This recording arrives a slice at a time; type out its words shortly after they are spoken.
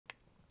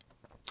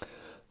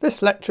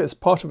This lecture is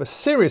part of a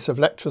series of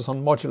lectures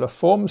on modular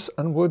forms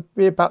and will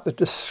be about the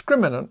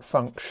discriminant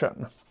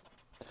function.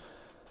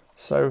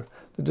 So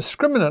the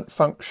discriminant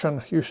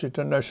function, usually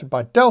denoted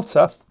by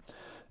delta,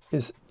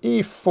 is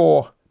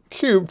E4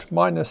 cubed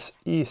minus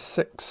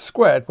E6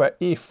 squared, where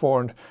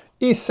E4 and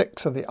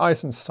E6 are the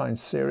Eisenstein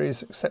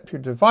series, except you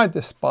divide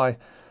this by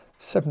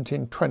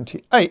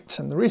 1728.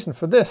 And the reason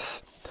for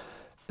this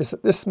is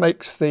that this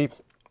makes the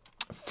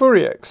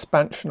Fourier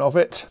expansion of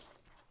it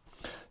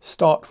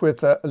start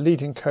with a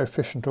leading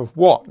coefficient of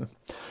 1.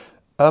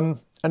 And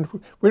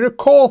we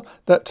recall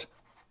that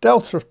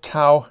delta of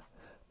tau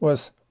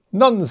was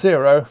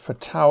non-zero for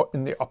tau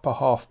in the upper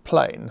half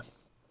plane.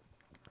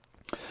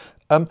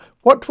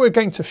 What we're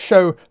going to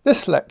show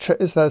this lecture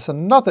is there's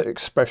another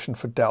expression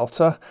for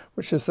delta,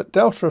 which is that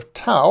delta of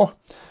tau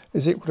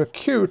is equal to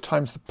q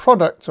times the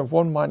product of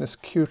 1 minus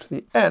q to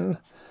the n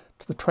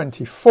to the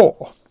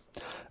 24.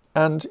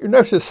 And you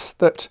notice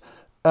that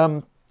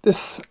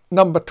this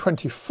number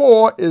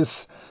 24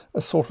 is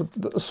a sort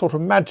of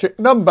magic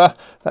number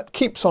that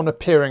keeps on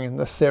appearing in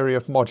the theory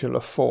of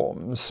modular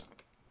forms.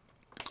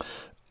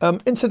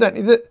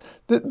 Incidentally,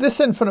 this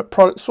infinite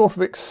product sort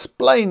of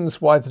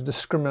explains why the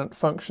discriminant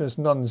function is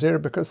non-zero,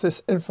 because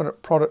this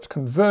infinite product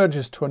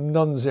converges to a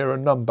non-zero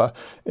number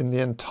in the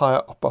entire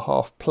upper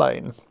half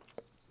plane.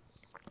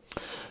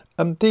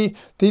 The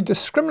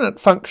discriminant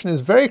function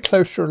is very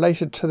closely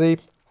related to the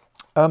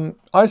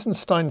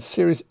Eisenstein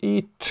series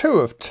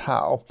E2 of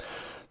tau.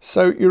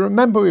 So you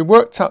remember we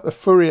worked out the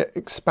Fourier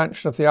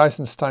expansion of the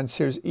Eisenstein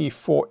series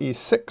E4,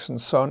 E6 and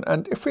so on,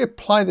 and if we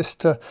apply this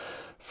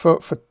for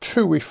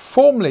 2, we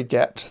formally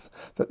get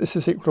that this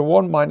is equal to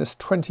 1 minus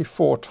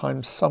 24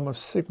 times sum of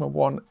sigma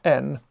 1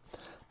 n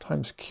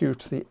times q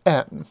to the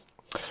n.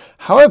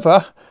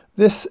 However,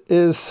 this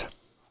is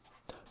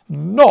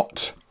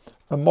not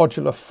a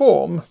modular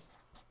form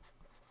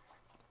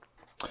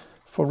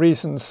for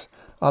reasons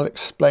I'll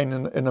explain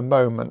in a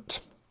moment.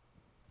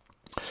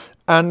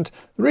 And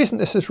the reason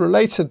this is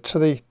related to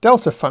the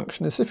delta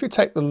function is if you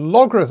take the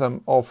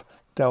logarithm of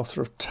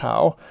delta of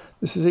tau,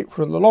 this is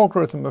equal to the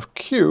logarithm of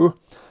q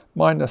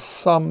minus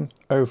sum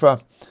over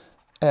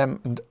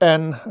m and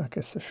n, I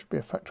guess there should be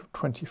a factor of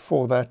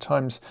 24 there,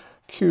 times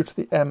q to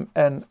the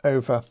mn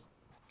over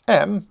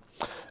m.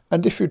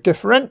 And if you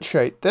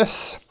differentiate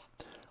this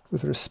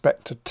with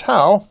respect to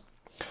tau,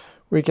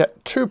 we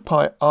get 2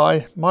 pi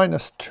I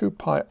minus 2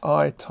 pi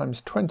I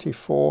times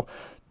 24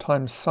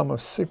 times sum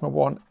of sigma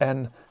 1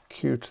 n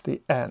q to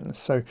the n.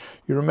 So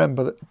you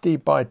remember that d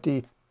by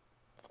d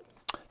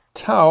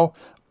tau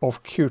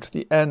of q to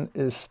the n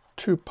is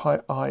 2 pi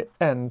I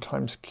n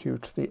times q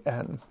to the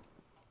n.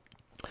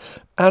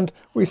 And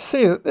we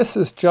see that this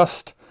is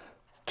just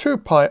 2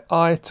 pi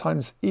I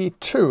times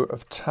E2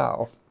 of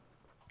tau.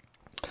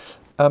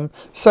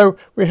 So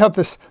we have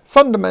this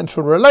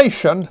fundamental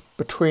relation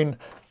between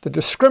the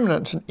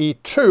discriminant and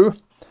E2,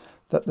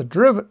 that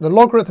the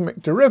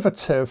logarithmic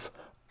derivative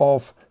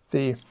of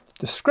the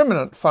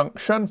discriminant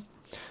function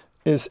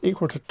is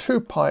equal to 2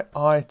 pi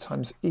I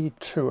times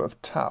E2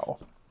 of tau.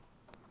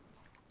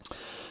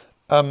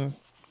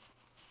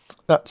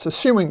 That's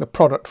assuming the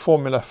product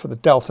formula for the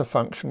delta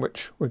function,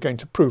 which we're going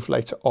to prove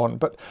later on.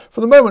 But for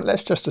the moment,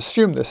 let's just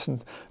assume this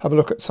and have a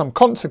look at some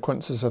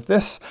consequences of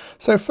this.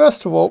 So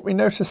first of all, we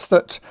notice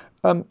that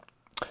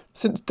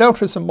since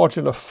delta is a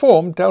modular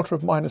form, delta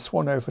of minus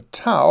 1 over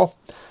tau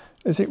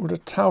is equal to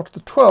tau to the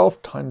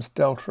 12 times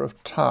delta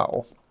of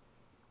tau.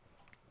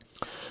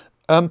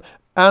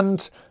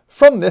 And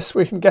from this,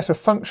 we can get a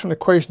functional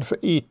equation for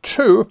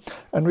E2,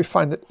 and we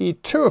find that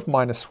E2 of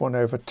minus 1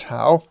 over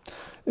tau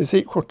is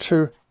equal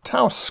to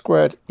tau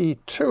squared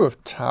E2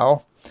 of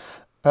tau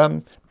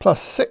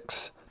plus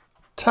 6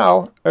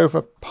 tau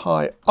over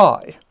pi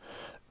I.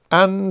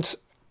 And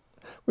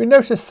we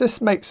notice this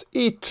makes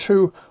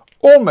E2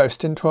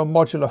 almost into a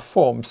modular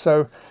form.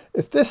 So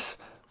if this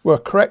were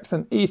correct,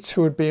 then E2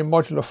 would be a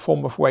modular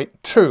form of weight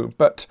 2,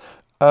 but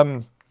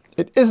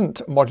it isn't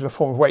a modular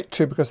form of weight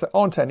 2 because there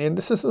aren't any, and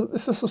this is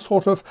a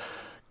sort of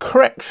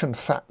correction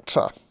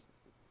factor.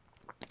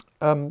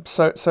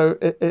 So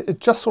it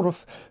just sort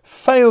of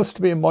fails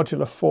to be a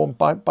modular form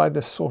by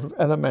this sort of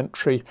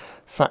elementary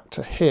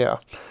factor here.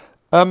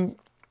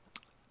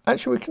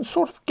 Actually, we can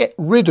sort of get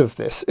rid of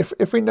this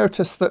if we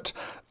notice that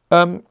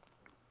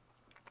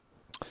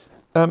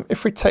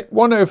if we take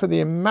 1 over the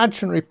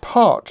imaginary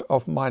part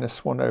of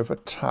minus 1 over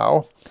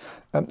tau,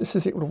 this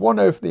is equal to 1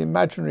 over the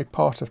imaginary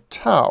part of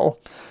tau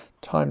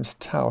times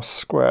tau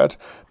squared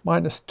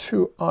minus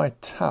 2i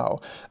tau.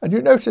 And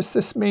you notice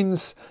this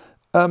means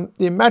the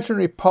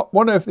imaginary part,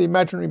 1 over the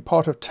imaginary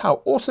part of tau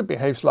also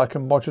behaves like a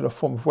modular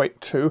form of weight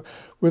 2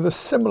 with a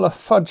similar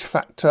fudge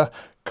factor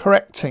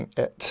correcting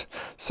it.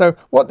 So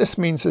what this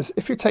means is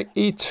if you take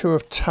E2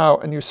 of tau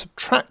and you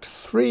subtract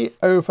 3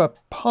 over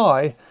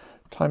pi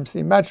times the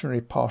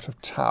imaginary part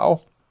of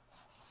tau,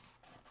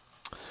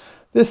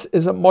 this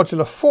is a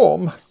modular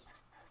form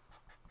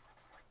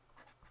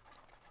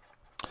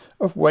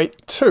of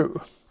weight 2.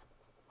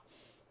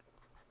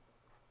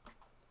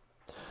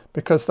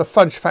 because the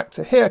fudge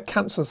factor here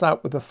cancels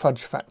out with the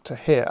fudge factor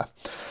here.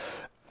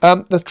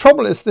 The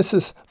trouble is this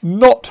is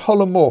not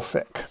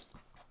holomorphic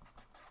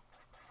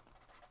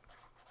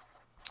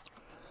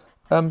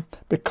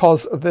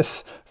because of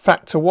this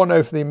factor 1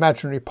 over the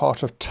imaginary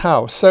part of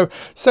tau. So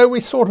we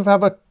sort of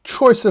have a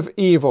choice of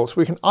evils.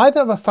 We can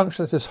either have a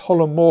function that is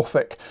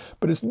holomorphic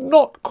but is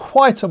not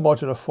quite a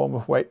modular form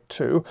of weight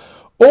 2,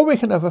 or we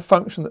can have a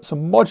function that's a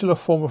modular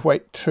form of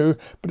weight 2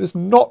 but is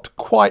not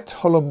quite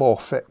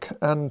holomorphic,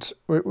 and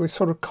we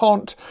sort of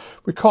can't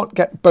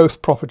get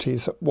both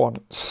properties at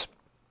once.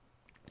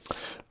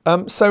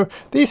 So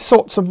these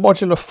sorts of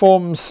modular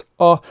forms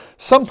are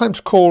sometimes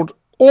called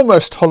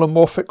almost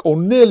holomorphic or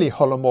nearly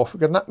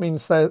holomorphic, and that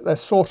means they're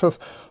sort of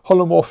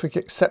holomorphic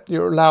except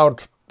you're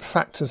allowed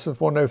factors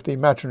of 1 over the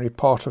imaginary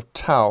part of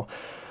tau.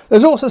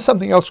 There's also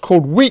something else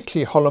called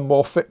weakly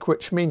holomorphic,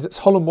 which means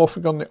it's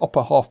holomorphic on the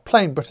upper half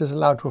plane but is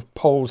allowed to have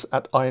poles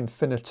at I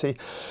infinity.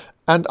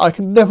 And I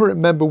can never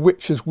remember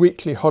which is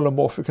weakly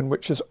holomorphic and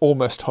which is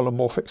almost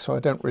holomorphic, so I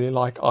don't really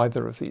like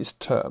either of these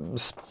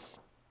terms.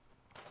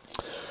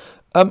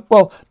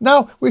 Well,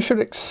 now we should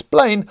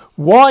explain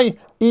why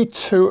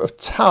E2 of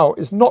tau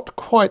is not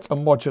quite a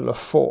modular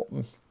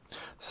form.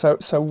 So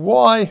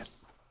why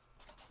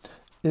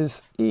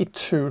is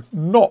E2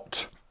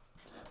 not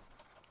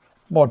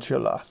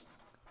modular?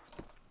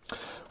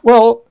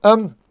 Well,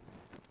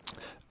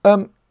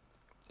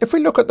 if we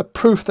look at the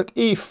proof that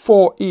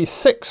E4,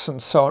 E6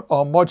 and so on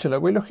are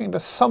modular, we're looking at a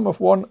sum of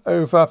 1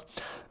 over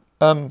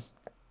m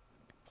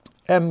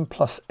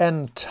plus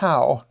n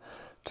tau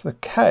to the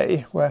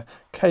k, where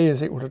k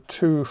is equal to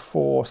 2,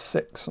 4,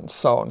 6 and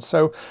so on.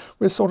 So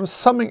we're sort of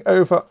summing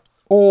over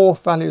all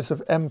values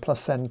of m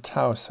plus n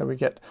tau, so we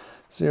get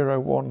 0,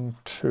 1,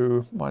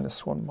 2,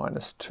 minus 1,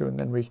 minus 2, and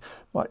then we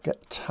might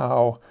get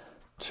tau,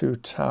 2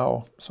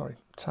 tau, sorry,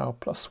 tau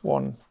plus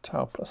 1,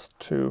 tau plus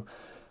 2,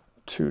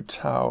 2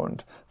 tau,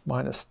 and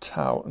minus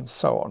tau, and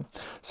so on.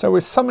 So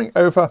we're summing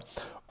over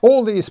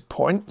all these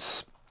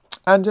points,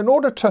 and in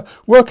order to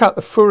work out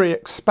the Fourier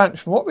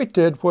expansion, what we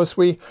did was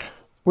we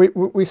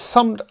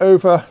summed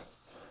over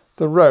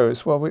the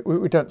rows. Well,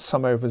 we don't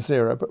sum over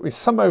 0, but we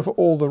sum over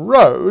all the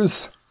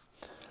rows.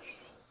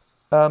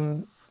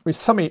 We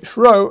sum each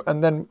row,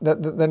 and then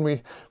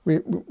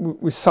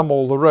we sum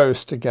all the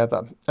rows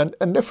together.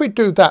 And if we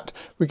do that,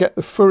 we get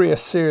the Fourier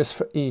series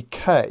for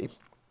EK.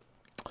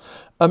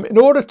 In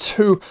order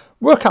to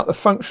work out the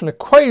functional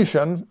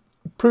equation,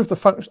 prove the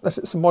function that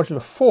it's a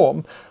modular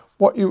form,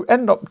 what you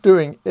end up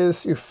doing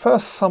is you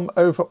first sum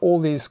over all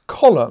these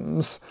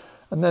columns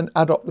and then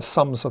add up the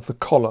sums of the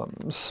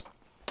columns.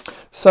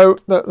 So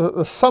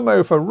the sum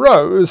over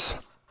rows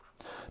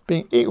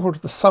being equal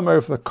to the sum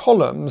over the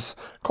columns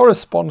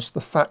corresponds to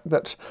the fact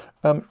that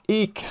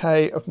ek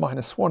of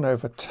minus 1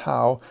 over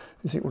tau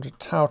is equal to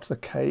tau to the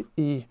k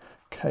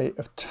ek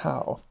of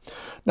tau.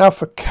 Now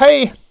for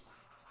k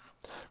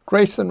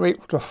greater than or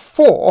equal to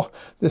 4,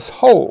 this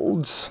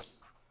holds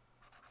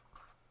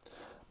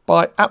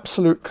by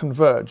absolute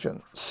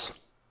convergence.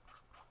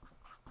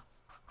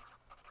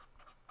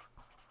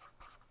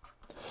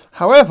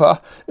 However,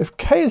 if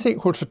k is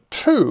equal to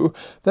 2,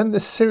 then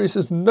this series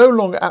is no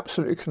longer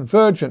absolutely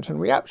convergent, and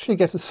we actually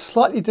get a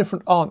slightly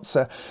different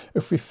answer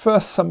if we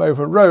first sum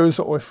over rows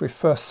or if we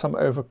first sum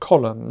over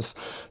columns.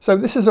 So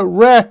this is a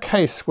rare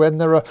case when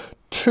there are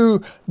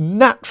two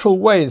natural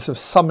ways of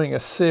summing a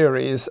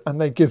series and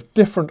they give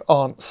different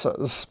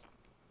answers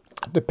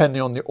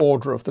depending on the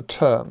order of the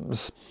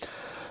terms.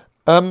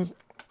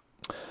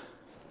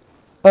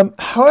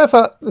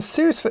 However, the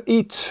series for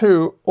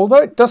E2, although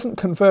it doesn't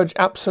converge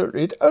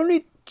absolutely, it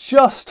only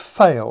just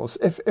fails.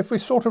 If we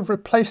sort of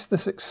replace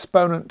this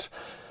exponent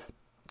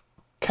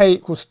k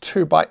equals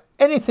 2 by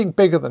anything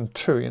bigger than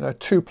 2, you know,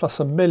 2 plus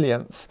a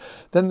millionth,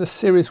 then the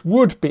series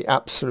would be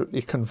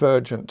absolutely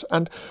convergent.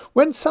 And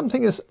when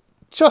something is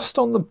just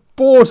on the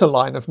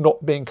borderline of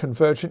not being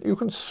convergent, you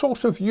can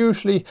sort of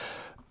usually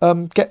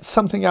get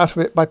something out of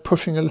it by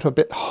pushing a little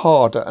bit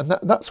harder, and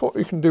that's what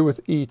we can do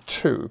with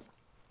E2.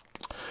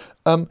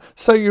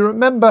 So you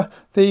remember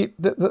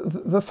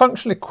the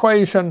functional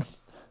equation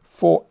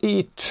for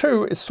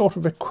E2 is sort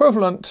of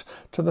equivalent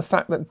to the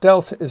fact that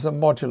delta is a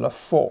modular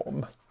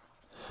form.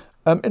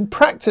 In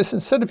practice,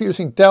 instead of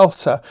using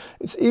delta,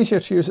 it's easier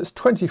to use its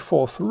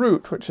 24th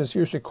root, which is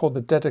usually called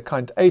the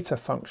Dedekind eta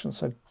function.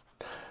 So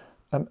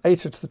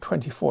eta to the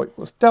 24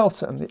 equals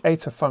delta, and the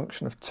eta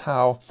function of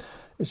tau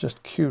is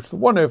just q to the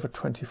 1 over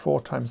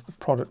 24 times the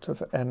product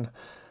of n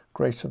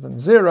greater than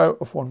 0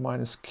 of 1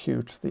 minus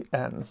q to the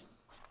n.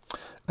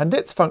 And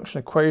its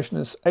functional equation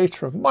is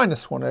eta of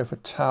minus 1 over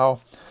tau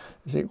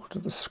is equal to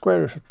the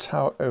square root of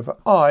tau over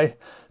I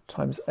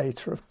times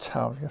eta of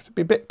tau. You have to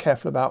be a bit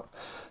careful about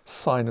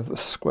sign of the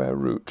square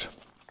root.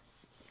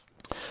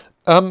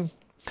 And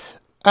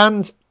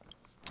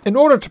in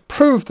order to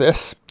prove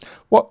this,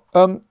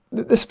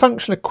 this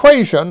functional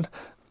equation,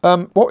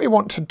 what we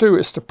want to do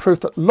is to prove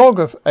that log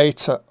of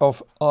eta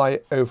of I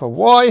over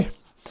y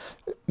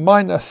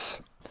minus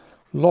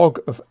log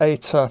of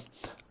eta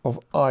of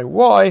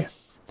IY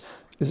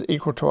is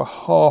equal to a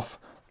half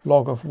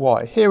log of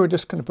y. Here we're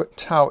just going to put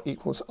tau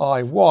equals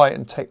iy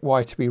and take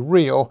y to be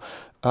real,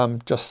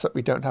 just so that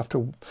we don't have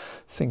to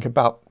think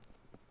about,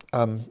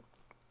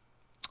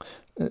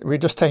 we're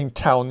just taking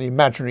tau on the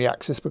imaginary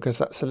axis because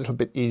that's a little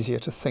bit easier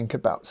to think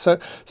about. So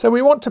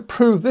we want to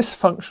prove this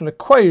functional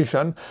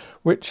equation,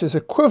 which is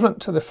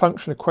equivalent to the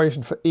functional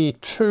equation for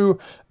E2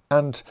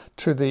 and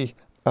to the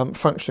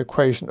functional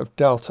equation of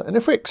delta. And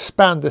if we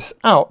expand this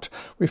out,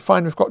 we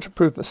find we've got to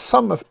prove the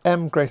sum of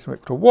m greater than or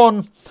equal to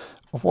 1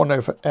 of 1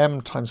 over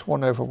m times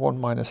 1 over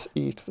 1 minus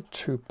e to the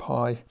 2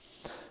 pi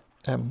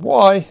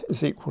my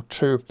is equal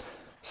to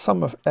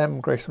sum of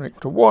m greater than or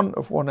equal to 1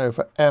 of 1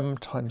 over m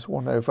times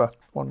 1 over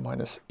 1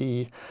 minus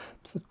e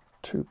to the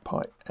 2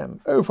 pi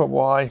m over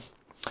y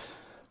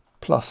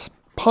plus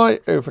pi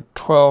over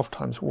 12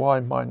 times y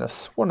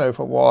minus 1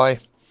 over y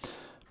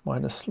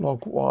minus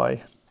log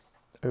y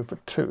over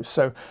 2.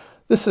 So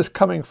this is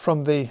coming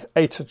from the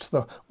eta to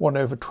the 1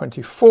 over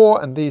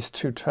 24, and these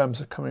two terms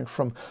are coming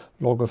from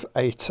log of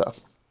eta.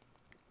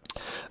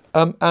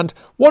 And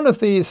one of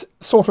these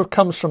sort of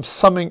comes from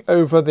summing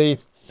over the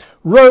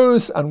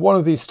rows, and one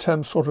of these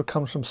terms sort of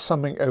comes from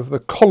summing over the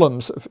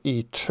columns of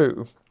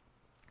E2.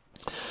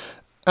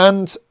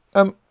 And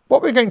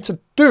what we're going to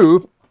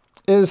do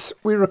is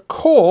we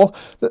recall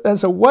that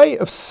there's a way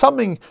of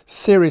summing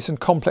series in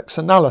complex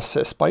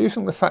analysis by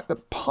using the fact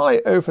that pi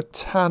over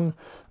tan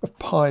of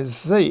pi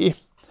z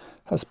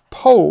has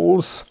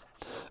poles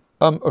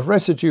of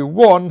residue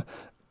 1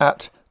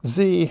 at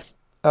z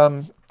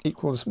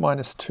equals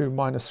minus 2,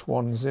 minus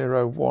 1,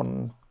 0,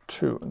 1,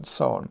 2, and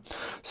so on.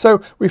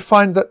 So we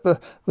find that the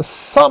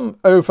sum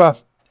over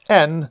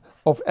n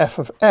of f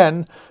of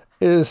n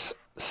is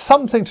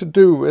something to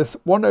do with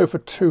 1 over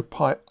 2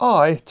 pi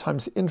I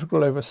times the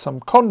integral over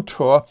some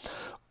contour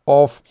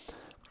of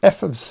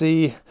f of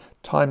z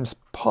times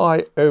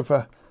pi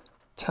over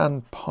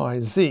tan pi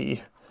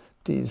z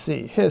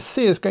dz. Here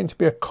c is going to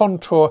be a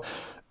contour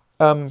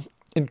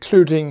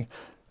including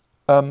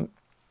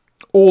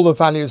all the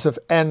values of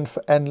n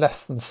for n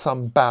less than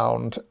some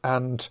bound,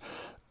 and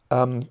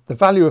the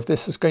value of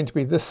this is going to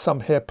be this sum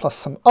here plus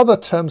some other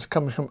terms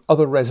coming from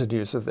other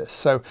residues of this.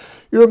 So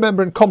you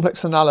remember in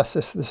complex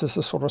analysis this is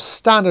a sort of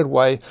standard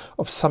way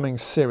of summing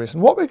series,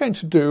 and what we're going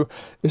to do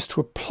is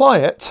to apply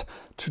it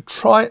to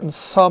try and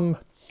sum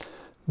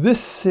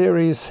this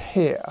series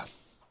here.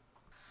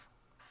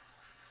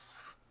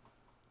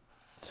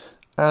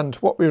 And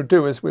what we'll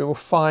do is we will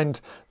find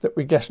that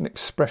we get an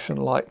expression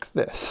like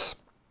this.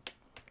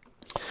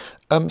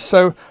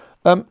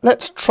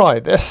 Let's try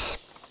this.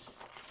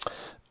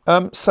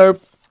 So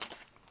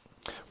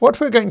what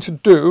we're going to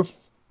do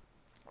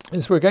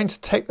is we're going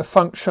to take the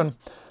function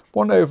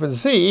 1 over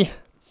z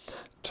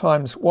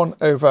times 1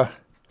 over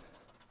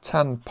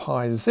tan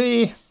pi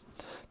z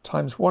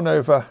times 1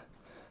 over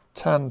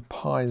tan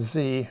pi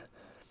z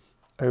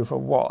over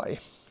y.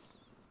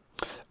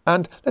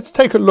 And let's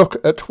take a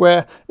look at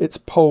where its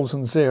poles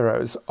and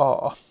zeros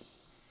are.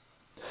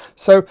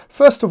 So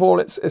first of all,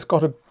 it's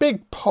got a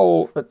big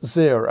pole at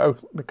 0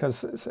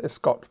 because it's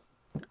got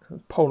a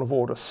pole of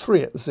order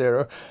 3 at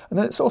 0, and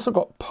then it's also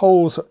got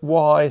poles at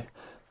y,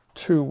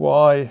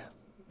 2y,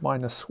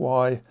 minus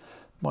y,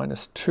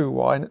 minus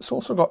 2y, and it's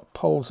also got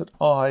poles at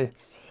I,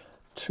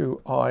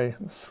 2i,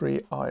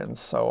 3i, and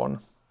so on.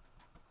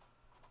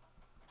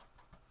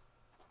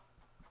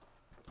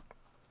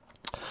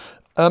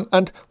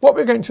 And what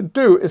we're going to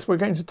do is we're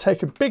going to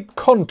take a big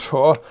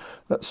contour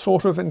that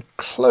sort of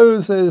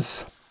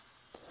encloses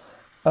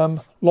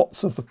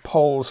lots of the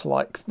poles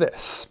like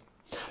this.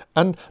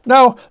 And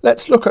now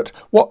let's look at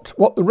what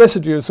the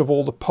residues of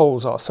all the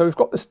poles are. So we've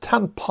got this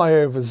tan pi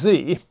over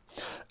z,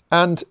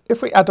 and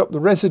if we add up the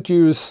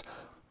residues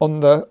on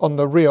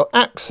the real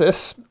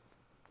axis,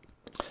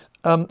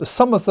 the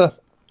sum of the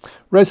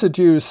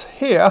residues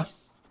here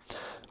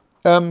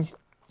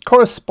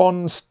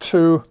corresponds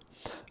to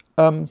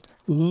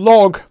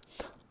log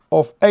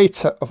of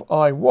eta of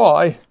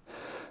iy.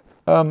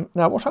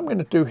 Now what I'm going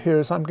to do here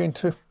is I'm going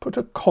to put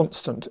a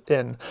constant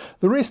in.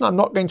 The reason I'm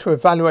not going to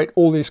evaluate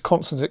all these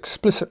constants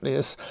explicitly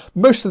is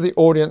most of the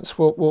audience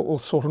will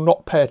sort of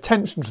not pay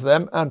attention to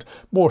them, and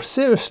more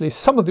seriously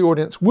some of the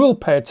audience will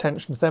pay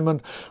attention to them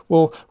and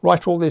will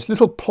write all these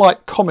little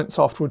polite comments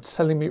afterwards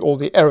telling me all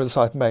the errors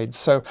I've made.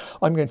 So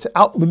I'm going to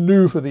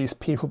outmaneuver these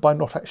people by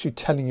not actually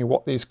telling you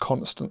what these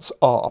constants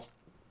are.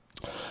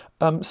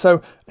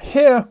 So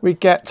here we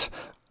get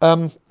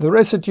the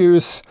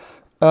residues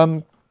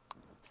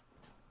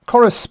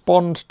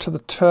correspond to the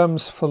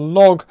terms for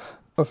log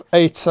of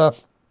eta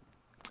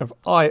of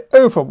I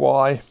over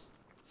y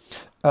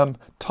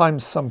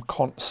times some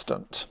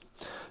constant.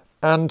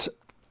 And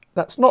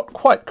that's not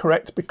quite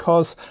correct,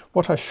 because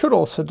what I should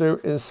also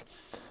do is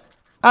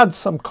add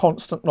some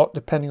constant not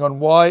depending on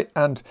y,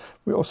 and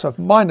we also have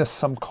minus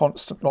some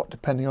constant not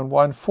depending on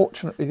y.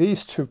 Unfortunately,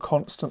 these two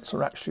constants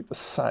are actually the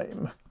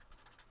same.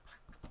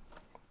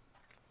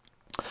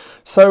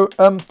 So,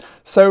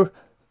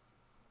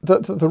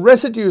 the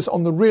residues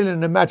on the real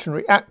and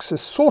imaginary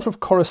axis sort of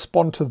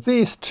correspond to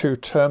these two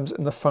terms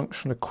in the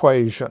functional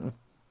equation.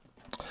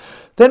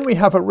 Then we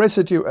have a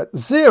residue at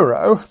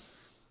 0,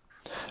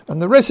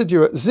 and the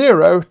residue at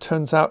 0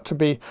 turns out to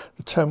be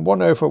the term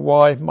 1 over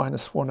y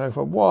minus 1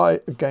 over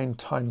y, again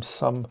times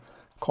some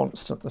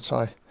constant that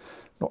I'm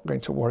not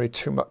going to worry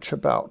too much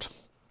about.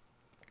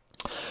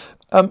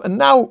 And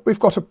now we've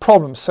got a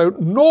problem. So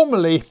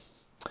normally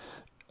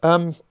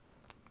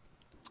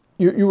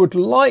you would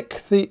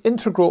like the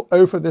integral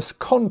over this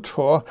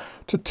contour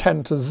to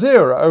tend to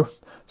 0.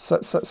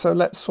 So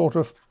let's sort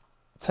of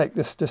take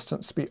this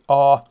distance to be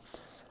r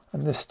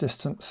and this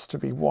distance to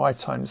be y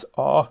times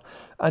r.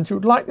 And you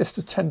would like this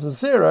to tend to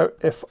 0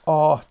 if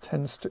r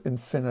tends to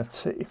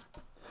infinity.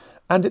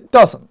 And it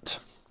doesn't.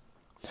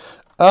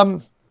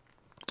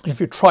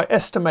 If you try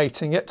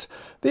estimating it,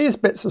 these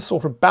bits are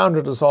sort of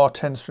bounded as r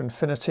tends to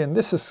infinity, and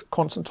this is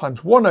constant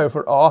times 1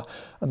 over r,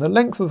 and the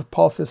length of the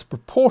path is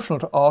proportional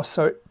to r,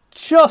 so it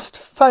just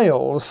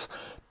fails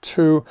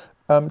to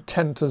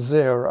tend to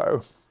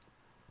 0.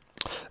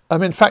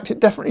 In fact, it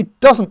definitely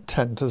doesn't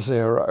tend to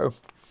 0.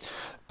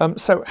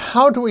 So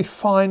how do we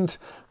find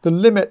the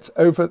limit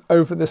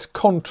over this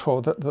contour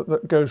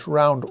that goes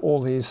round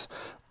all these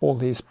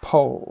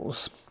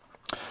poles?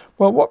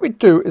 Well, what we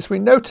do is we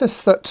notice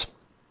that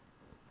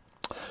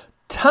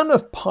tan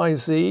of pi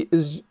z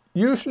is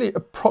usually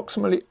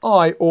approximately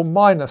I or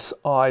minus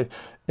I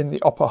in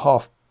the upper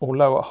half or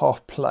lower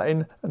half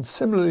plane, and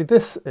similarly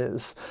this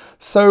is.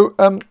 So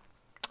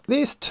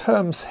these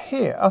terms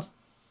here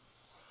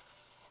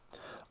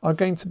are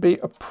going to be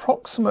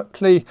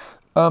approximately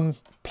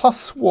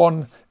plus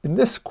 1 in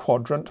this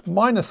quadrant,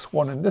 minus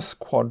 1 in this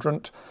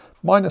quadrant,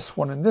 minus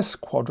 1 in this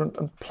quadrant,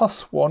 and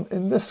plus 1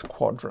 in this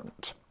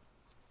quadrant.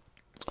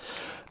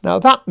 Now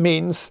that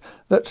means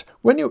that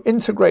when you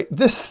integrate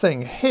this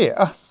thing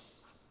here,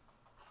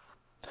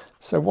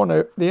 so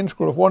the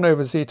integral of 1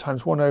 over z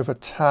times 1 over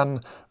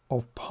tan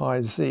of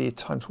pi z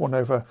times 1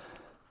 over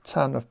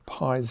tan of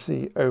pi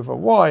z over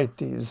y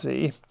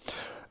dz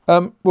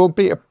will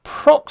be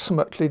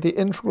approximately the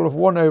integral of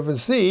 1 over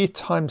z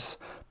times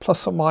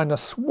plus or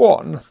minus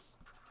 1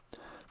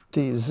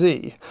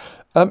 dz.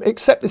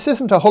 Except this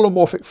isn't a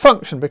holomorphic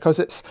function because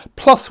it's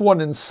plus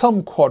 1 in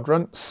some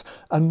quadrants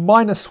and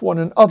minus 1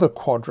 in other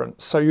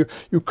quadrants. So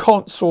you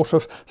can't sort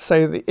of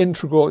say the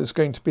integral is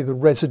going to be the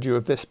residue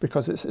of this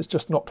because it's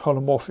just not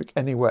holomorphic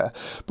anywhere.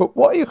 But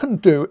what you can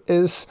do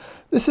is,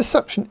 this is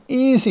such an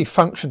easy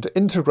function to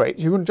integrate,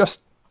 you can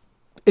just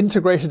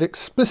integrate it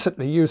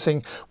explicitly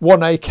using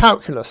 1a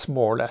calculus,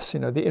 more or less.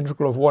 You know, the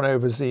integral of 1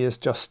 over z is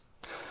just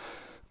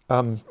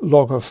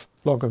log of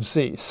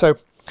z. So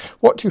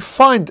what you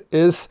find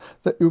is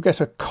that you get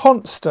a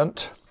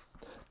constant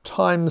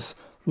times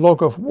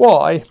log of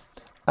y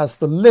as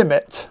the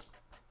limit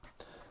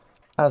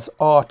as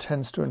r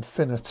tends to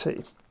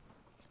infinity.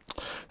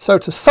 So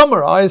to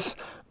summarize,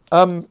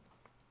 the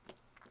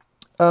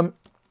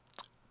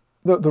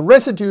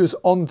residues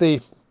on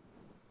the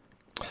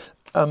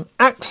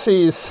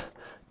axes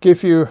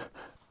give you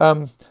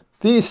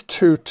these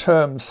two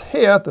terms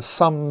here, the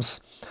sums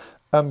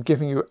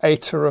giving you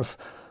eta of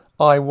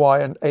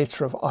iy and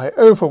eta of I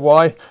over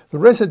y. The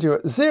residue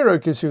at 0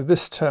 gives you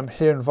this term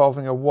here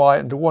involving a y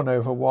and a 1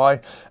 over y,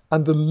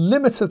 and the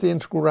limit of the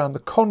integral around the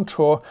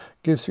contour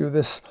gives you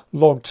this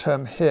log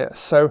term here.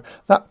 So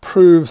that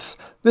proves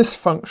this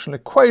functional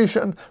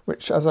equation,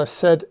 which, as I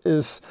said,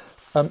 is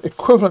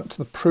equivalent to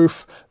the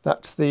proof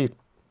that the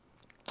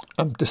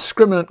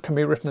discriminant can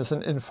be written as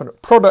an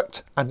infinite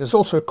product, and is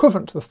also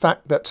equivalent to the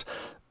fact that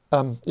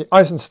the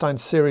Eisenstein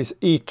series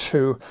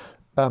E2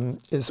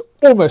 is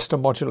almost a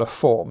modular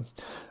form.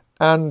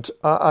 And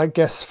I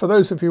guess for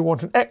those of you who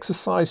want an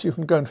exercise, you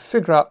can go and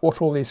figure out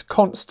what all these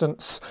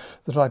constants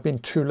that I've been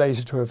too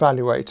lazy to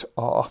evaluate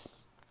are.